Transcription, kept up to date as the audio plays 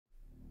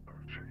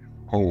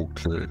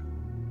Okay.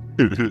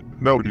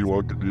 Now you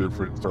walk into your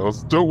friend's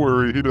house. Don't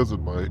worry, he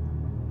doesn't bite.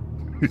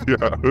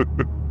 Yeah.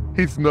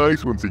 He's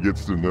nice once he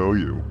gets to know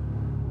you.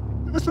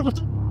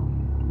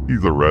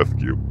 He's a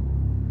rescue.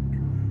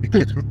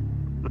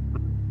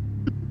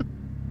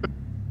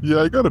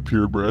 Yeah, I got a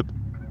purebred.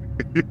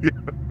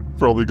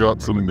 Probably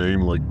got some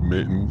name like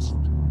Mittens.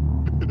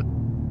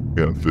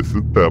 Yeah, this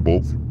is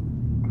Pebbles.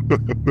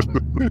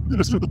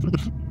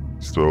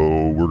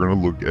 So we're gonna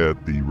look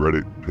at the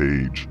Reddit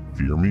page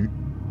Fear Me.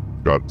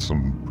 Got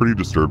some pretty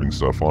disturbing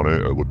stuff on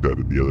it. I looked at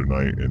it the other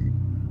night, and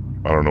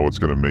I don't know what's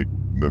gonna make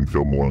them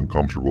feel more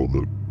uncomfortable,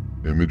 the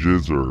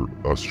images or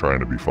us trying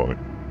to be funny.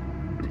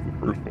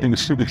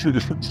 It's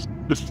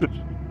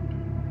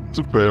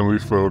a family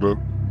photo.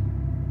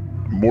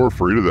 I'm more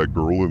afraid of that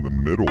girl in the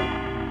middle.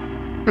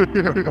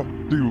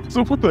 Dude, what's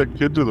up with that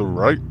kid to the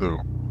right, though?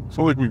 I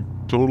feel like we've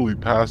totally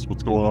passed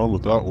what's going on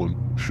with that one.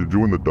 She's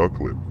doing the duck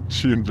lip.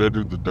 She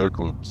invented the duck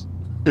lips.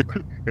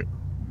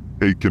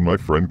 Hey, can my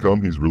friend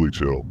come? He's really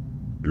chill.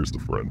 Here's the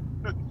friend.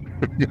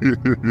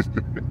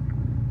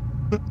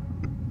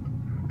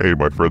 Hey,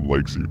 my friend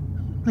likes you.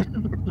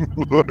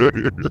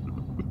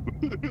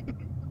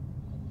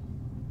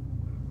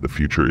 The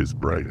future is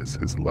bright as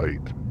his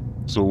light.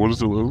 So what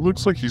is it? It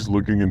looks like he's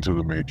looking into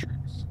the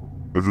Matrix.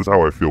 This is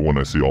how I feel when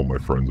I see all my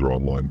friends are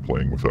online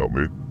playing without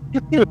me.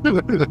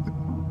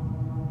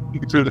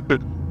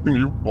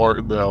 You fart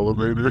in the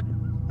elevator.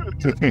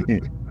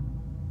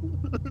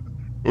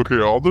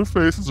 Okay, all their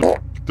faces are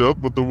f***ed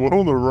up, but the one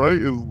on the right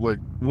is like,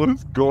 what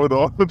is going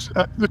on?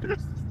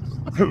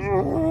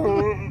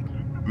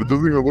 It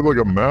doesn't even look like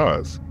a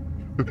mask.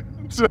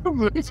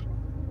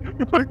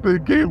 Like they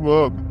gave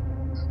up.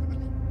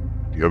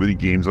 Do you have any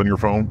games on your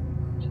phone?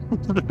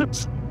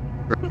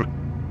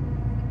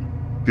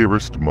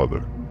 Dearest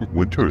mother,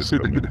 winter is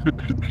coming.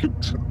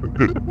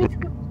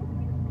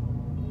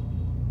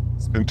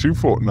 It's been 2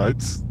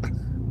 fortnights.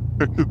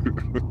 I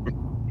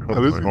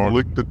just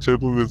licked the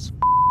tip of his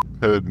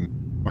head and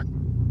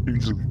he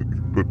just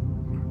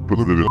Put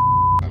it in.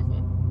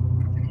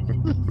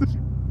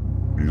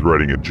 He's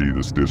writing a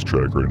Jesus diss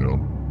track right now.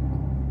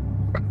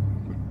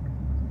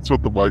 That's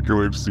what the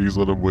microwave sees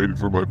when I'm waiting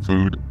for my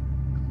food.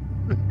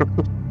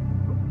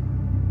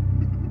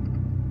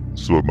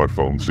 So what my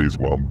phone sees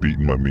while I'm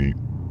beating my meat.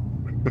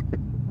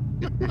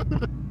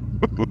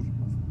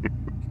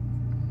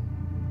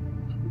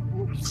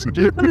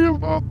 Scary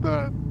about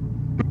that.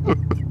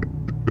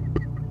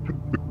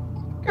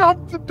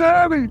 Come to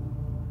daddy.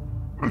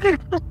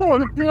 Oh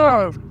my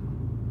god.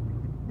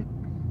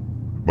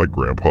 My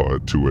grandpa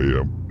at 2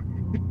 a.m.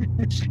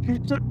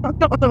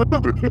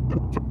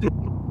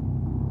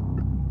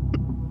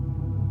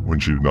 When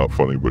she's not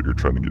funny, but you're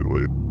trying to get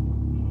laid.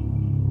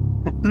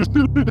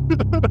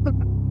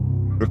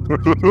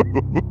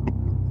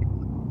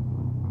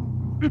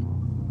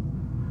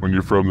 When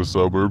you're from the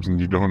suburbs and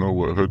you don't know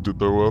what hood to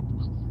throw up.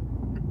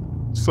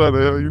 Side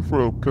of hell you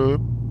from, cuz?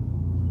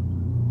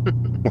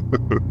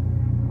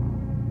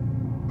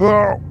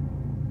 Oh,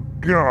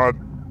 God.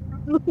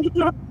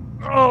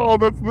 Oh,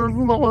 this is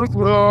the worst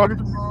one.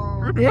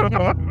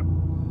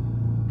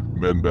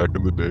 Men back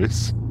in the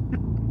days.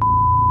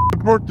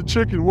 Pork the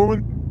chicken,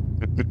 woman.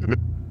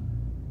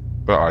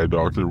 The eye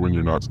doctor when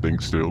you're not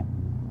stink still.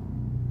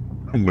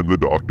 And when the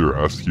doctor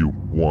asks you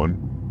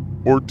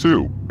 1 or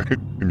 2,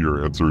 and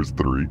your answer is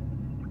 3.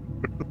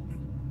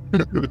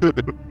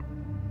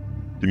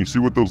 Can you see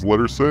what those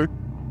letters say?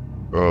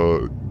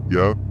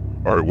 Yeah.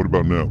 Alright, what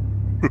about now?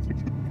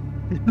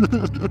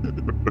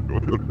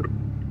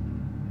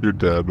 Your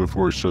dad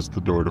before he shuts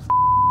the door to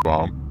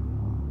bomb.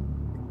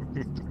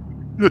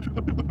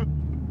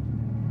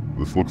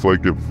 This looks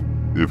like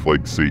if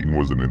like Satan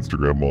was an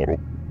Instagram model.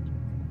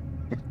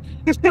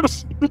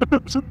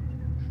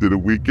 Did a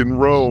week in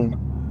Rome.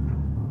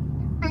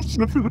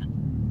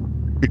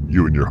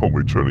 You and your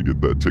homie trying to get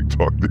that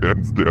TikTok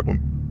dance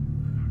down.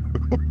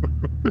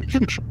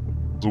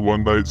 The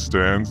one night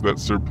stands that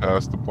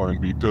surpassed the Plan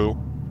Veto.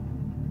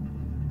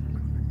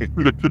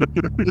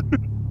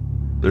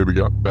 Baby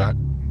got fat.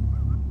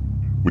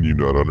 When you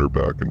nut on her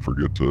back and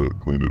forget to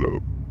clean it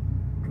up.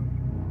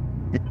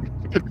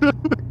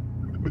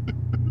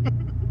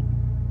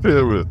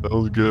 Damn it, that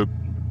was good.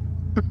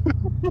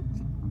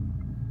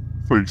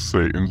 It's like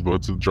Satan's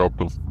about to drop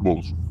the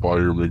most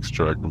fire mix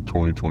track of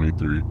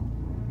 2023.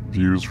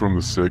 Views from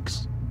the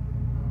 6.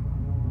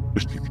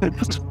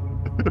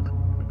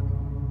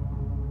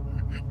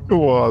 Come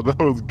on, that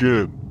was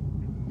good.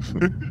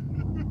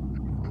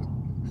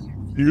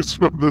 Views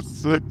from the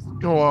 6,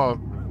 come on.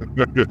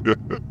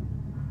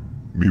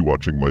 Me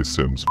watching my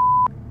Sims.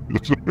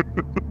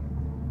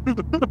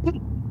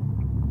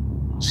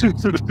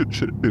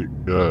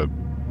 God.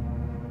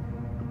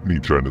 Me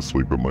trying to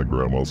sleep at my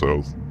grandma's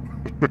house.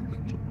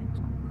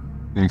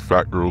 And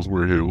fat girls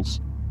wear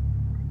heels.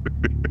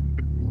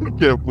 I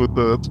can't put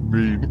that, that's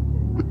mean.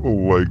 Oh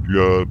my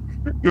god.